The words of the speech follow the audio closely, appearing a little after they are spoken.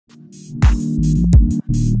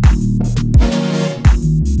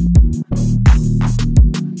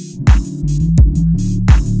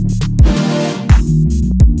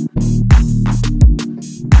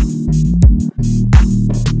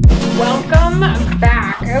Welcome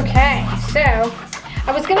back. Okay, so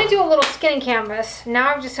I was going to do a little skinny canvas.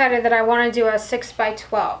 Now I've decided that I want to do a 6 by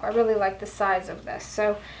 12. I really like the size of this.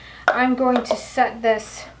 So I'm going to set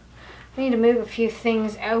this. I need to move a few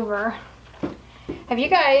things over. Have you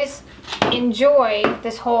guys enjoyed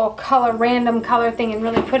this whole random color thing and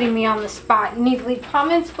really putting me on the spot? You need to leave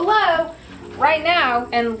comments below right now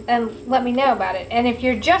and let me know about it. And if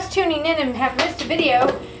you're just tuning in and have missed a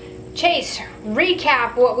video, Chase,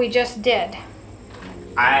 recap what we just did.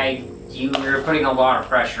 You're putting a lot of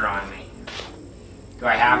pressure on me. Do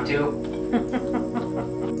I have to?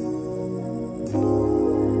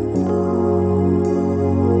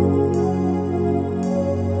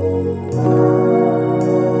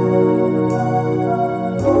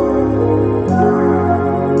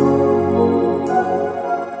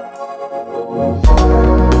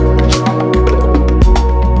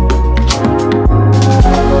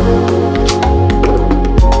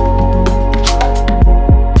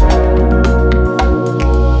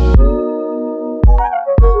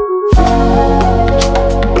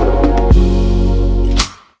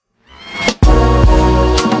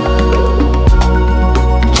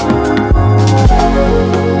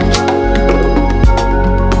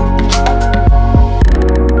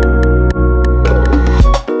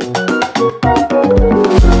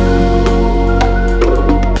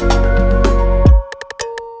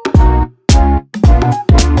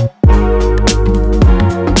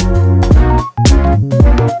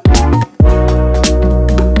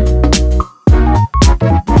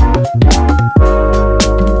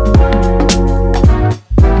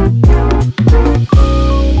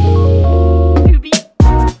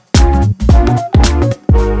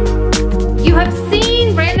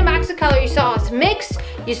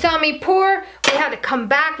 You saw me pour. We had to come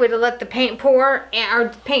back. We had to let the paint pour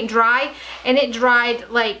or paint dry, and it dried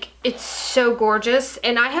like it's so gorgeous.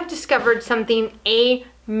 And I have discovered something amazing,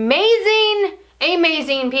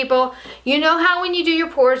 people. You know how when you do your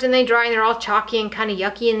pours and they dry and they're all chalky and kind of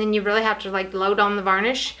yucky, and then you really have to like load on the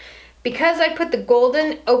varnish? Because I put the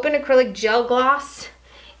golden open acrylic gel gloss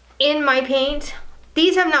in my paint,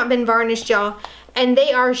 these have not been varnished, y'all. And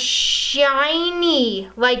they are shiny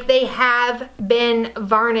like they have been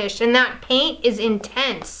varnished, and that paint is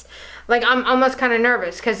intense. Like, I'm almost kind of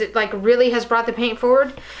nervous because it like really has brought the paint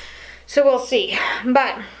forward. So we'll see.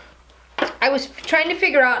 But I was trying to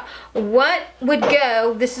figure out what would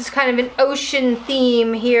go. This is kind of an ocean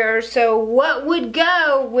theme here. So what would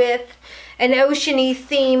go with an oceany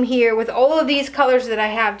theme here with all of these colors that I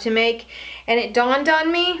have to make? And it dawned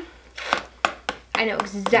on me, I know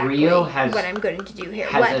exactly what I'm going to do here.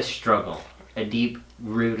 Has a struggle. A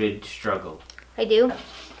deep-rooted struggle. I do?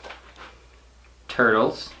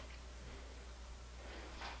 Turtles.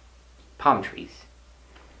 Palm trees.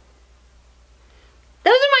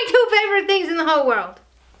 Those are my two favorite things in the whole world.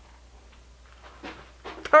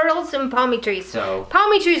 Turtles and palmy trees. So,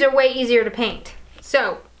 palmy trees are way easier to paint.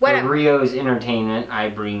 So, whatever. For Rio's entertainment, I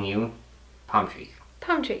bring you palm trees.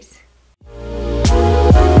 Palm trees.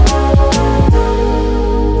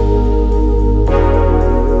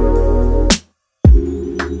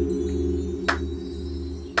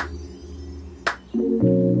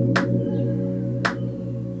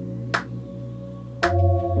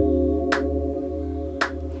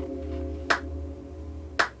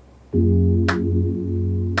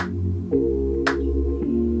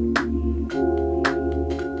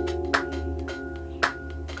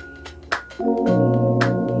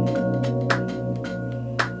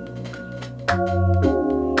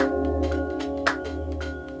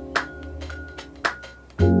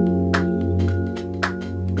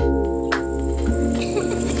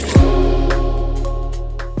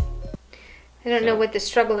 I don't know what the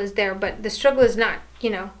struggle is there, but the struggle is not, you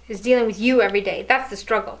know, is dealing with you every day. That's the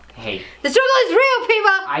struggle. Hey. The struggle is real,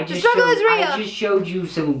 people! The struggle is real! I just showed you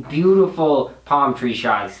some beautiful palm tree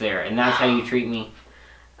shots there, and that's how you treat me?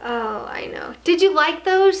 Oh, I know. Did you like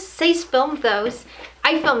those? Sace filmed those.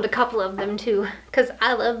 I filmed a couple of them, too, because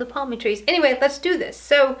I love the palm trees. Anyway, let's do this.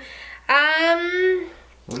 So,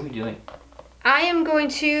 what are we doing? I am going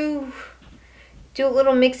to do a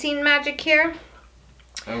little mixing magic here.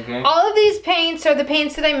 Okay. All of these paints are the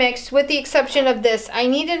paints that I mixed, with the exception of this. I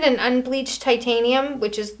needed an unbleached titanium,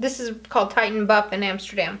 this is called Titan Buff in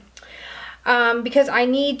Amsterdam. Because I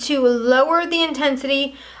need to lower the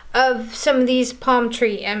intensity of some of these palm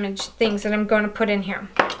tree image things that I'm going to put in here.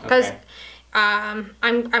 Because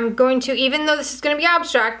I'm going to, even though this is going to be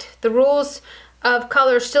abstract, the rules of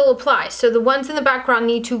color still apply. So the ones in the background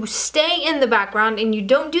need to stay in the background, and you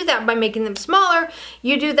don't do that by making them smaller.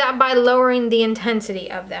 You do that by lowering the intensity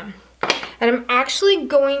of them. And I'm actually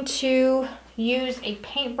going to use a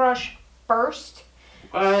paintbrush first.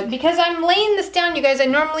 What? Because I'm laying this down, you guys. I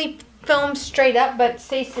normally film straight up, but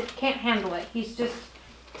Sace can't handle it. He just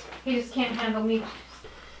can't handle me.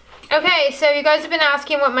 Okay, so you guys have been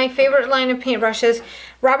asking what my favorite line of paintbrush is.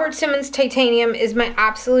 Robert Simmons Titanium is my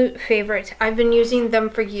absolute favorite. I've been using them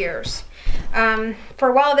for years. For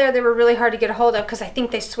a while there, they were really hard to get a hold of because I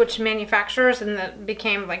think they switched manufacturers and it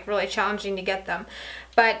became like really challenging to get them.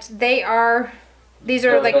 But these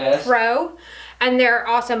are like pro, and they're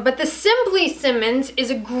awesome. But the Simply Simmons is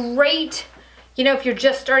a great, you know, if you're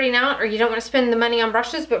just starting out or you don't want to spend the money on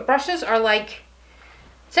brushes, but brushes are like,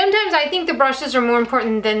 sometimes I think the brushes are more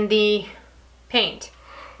important than the paint,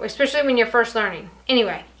 especially when you're first learning.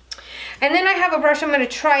 Anyway, and then I have a brush I'm going to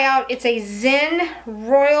try out. It's a Zen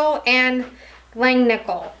Royal and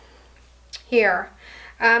Langnickel here.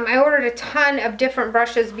 I ordered a ton of different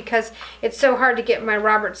brushes because it's so hard to get my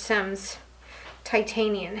Robert Simmons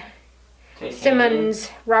Titanium.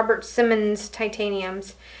 Robert Simmons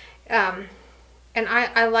Titaniums. And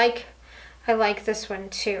I like this one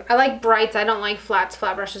too. I like brights. I don't like flats.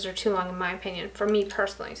 Flat brushes are too long in my opinion, for me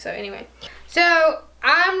personally. So anyway, so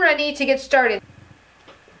I'm ready to get started.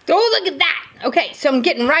 Oh, look at that. Okay, so I'm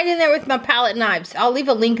getting right in there with my palette knives. I'll leave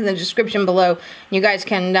a link in the description below. You guys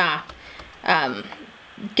can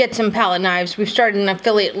get some palette knives. We've started an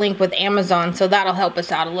affiliate link with Amazon, so that'll help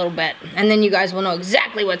us out a little bit. And then you guys will know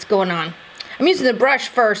exactly what's going on. I'm using the brush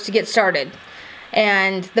first to get started.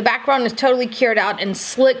 And the background is totally cured out and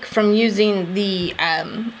slick from using the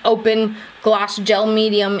open gloss gel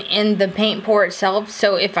medium in the paint pour itself.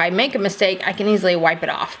 So if I make a mistake, I can easily wipe it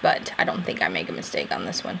off, but I don't think I make a mistake on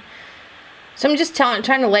this one. So I'm just trying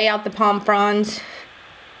to lay out the palm fronds,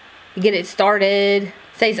 get it started.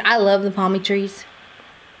 Says, I love the palmy trees.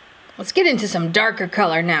 Let's get into some darker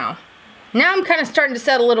color now. Now I'm kind of starting to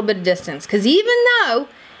set a little bit of distance, because even though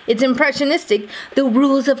it's impressionistic, the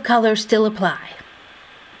rules of color still apply.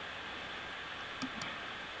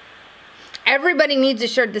 Everybody needs a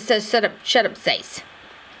shirt that says shut up Sace.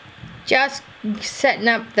 Just setting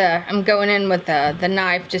up I'm going in with the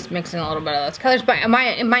knife, just mixing a little bit of those colors. But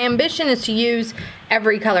my ambition is to use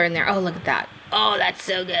every color in there. Oh, look at that. Oh, that's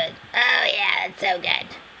so good. Oh, yeah, that's so good.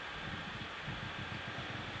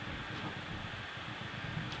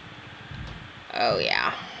 Oh,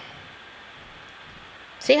 yeah.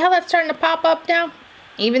 See how that's starting to pop up now?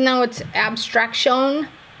 Even though it's abstraction.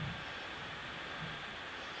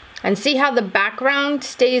 And see how the background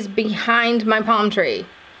stays behind my palm tree.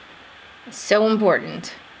 It's so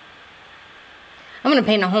important. I'm going to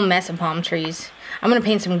paint a whole mess of palm trees. I'm going to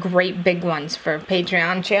paint some great big ones for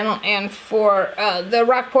Patreon channel and for the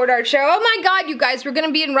Rockport Art Show. Oh my God, you guys, we're going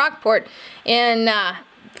to be in Rockport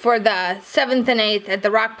for the 7th and 8th at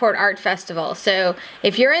the Rockport Art Festival. So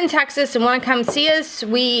if you're in Texas and want to come see us,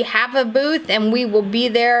 we have a booth and we will be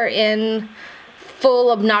there in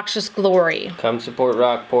full obnoxious glory. Come support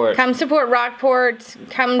Rockport. Come support Rockport.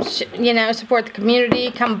 Come, you know, support the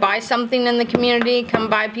community. Come buy something in the community. Come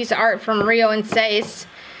buy a piece of art from Rio and Sace,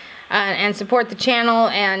 and support the channel.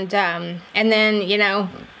 And then, you know,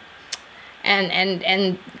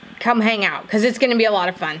 and come hang out, because it's going to be a lot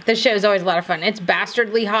of fun. This show is always a lot of fun. It's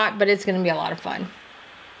bastardly hot, but it's going to be a lot of fun.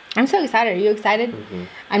 I'm so excited. Are you excited? Mm-hmm.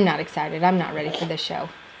 I'm not excited. I'm not ready for this show.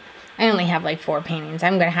 I only have like 4 paintings.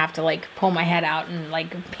 I'm going to have to like pull my head out and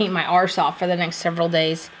like paint my arse off for the next several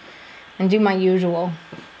days and do my usual.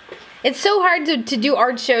 It's so hard to do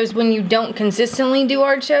art shows when you don't consistently do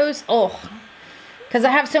art shows. Oh, because I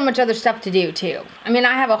have so much other stuff to do too. I mean,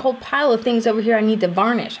 I have a whole pile of things over here I need to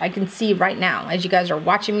varnish. I can see right now as you guys are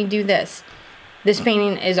watching me do this. This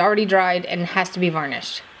painting is already dried and has to be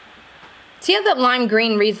varnished. See how that lime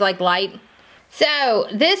green reads like light? So,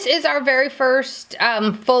 this is our very first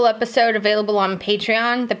full episode available on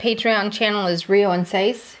Patreon. The Patreon channel is Rio and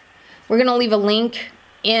Sace. We're going to leave a link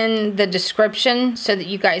in the description so that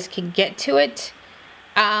you guys can get to it.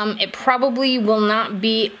 It probably will not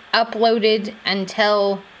be uploaded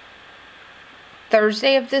until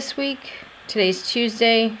Thursday of this week. Today's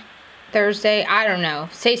Tuesday, Thursday, I don't know.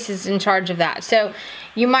 Sace is in charge of that. So,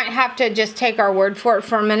 you might have to just take our word for it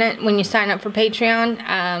for a minute when you sign up for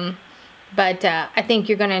Patreon. But I think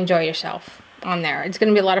you're going to enjoy yourself on there. It's going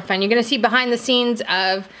to be a lot of fun. You're going to see behind the scenes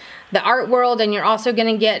of the art world, and you're also going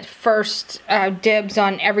to get first dibs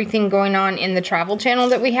on everything going on in the travel channel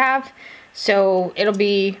that we have. So it'll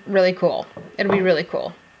be really cool. It'll be really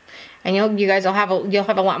cool. And you guys will have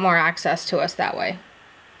a lot more access to us that way.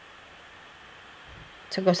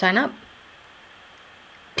 So go sign up.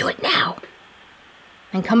 Do it now.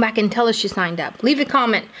 And come back and tell us you signed up. Leave a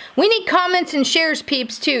comment. We need comments and shares,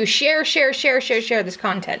 peeps, too. Share this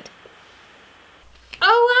content.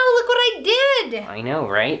 Oh, wow, look what I did. I know,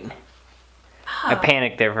 right? Oh. I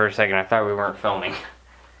panicked there for a second. I thought we weren't filming.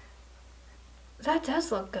 That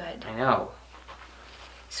does look good. I know.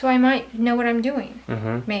 So I might know what I'm doing.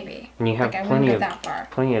 Mm-hmm. Maybe. And you have like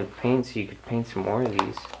plenty of paint, so you could paint some more of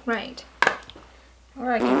these. Right.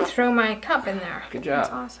 Or I can throw my cup in there. Good job.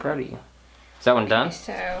 That's awesome. Proud of you. Is that one done?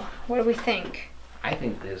 So, what do we think? I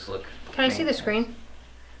think this looks Can I see the screen?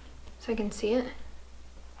 So I can see it?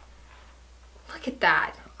 Look at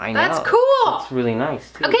that. I know. That's cool. That's really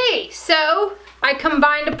nice, too. Okay, so I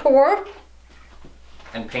combined a pour.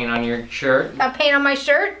 And paint on your shirt. Got paint on my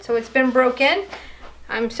shirt, so it's been broken.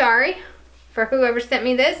 I'm sorry for whoever sent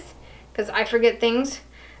me this, because I forget things.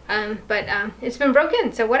 But it's been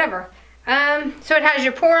broken, so whatever. So it has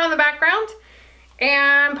your pour on the background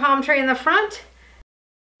and palm tree in the front.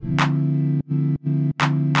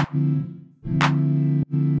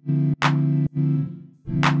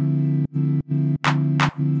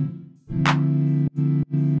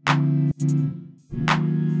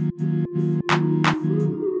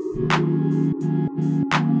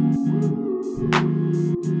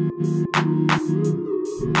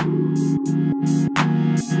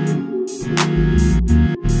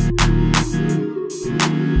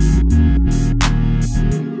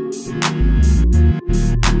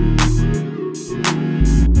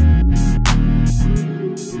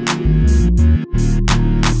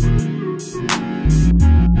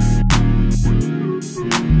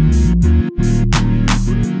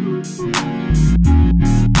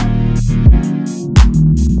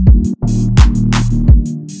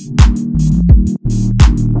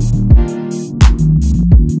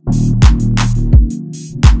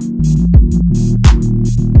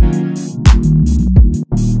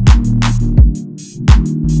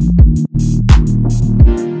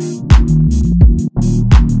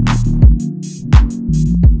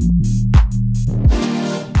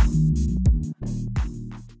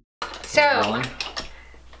 So,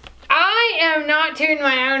 I am not tooting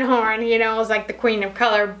my own horn, you know, as like the queen of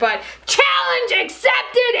color, but challenge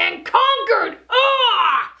accepted and conquered!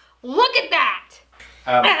 Oh, look at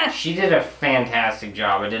that! She did a fantastic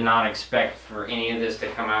job. I did not expect for any of this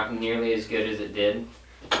to come out nearly as good as it did.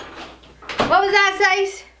 What was that,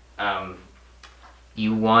 Sace?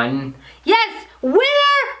 You won. Yes! Winner!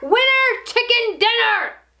 Chicken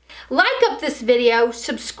dinner! Like up this video,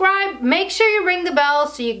 subscribe, make sure you ring the bell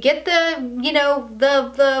so you get the, you know,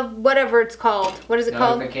 the whatever it's called. What is it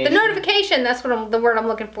called? The notification, that's what the word I'm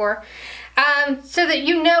looking for. So that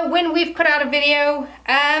you know when we've put out a video.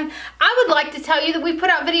 I would like to tell you that we put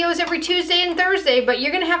out videos every Tuesday and Thursday, but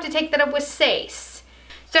you're going to have to take that up with Sace.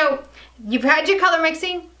 So, you've had your color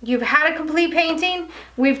mixing, you've had a complete painting,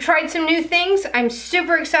 we've tried some new things. I'm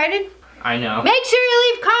super excited. I know. Make sure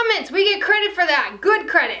you leave comments. We get credit for that. Good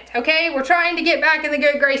credit, okay? We're trying to get back in the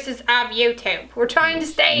good graces of YouTube. We're trying to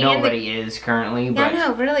stay in the... Nobody is currently, but...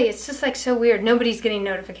 No, really. It's just like so weird. Nobody's getting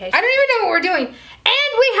notifications. I don't even know what we're doing.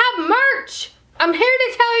 And we have merch. I'm here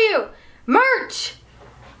to tell you. Merch.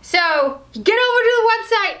 So, get over to the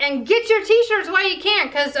website and get your t-shirts while you can,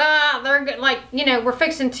 because they're like, you know, we're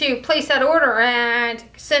fixing to place that order and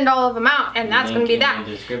send all of them out, and that's going to be that.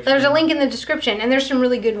 There's a link in the description, and there's some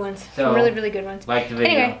really good ones. So, some really, really good ones. Like the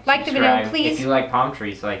video. Anyway, like the video, please. If you like palm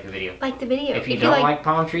trees, like the video. Like the video. If you don't like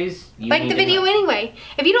palm trees, you like the video anyway.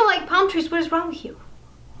 If you don't like palm trees, what is wrong with you?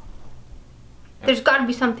 There's got to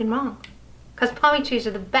be something wrong, because palm trees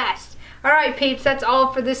are the best. All right, peeps, that's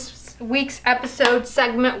all for this week's episode,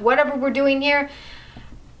 segment, whatever we're doing here.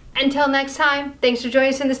 Until next time, thanks for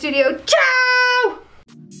joining us in the studio. Ciao!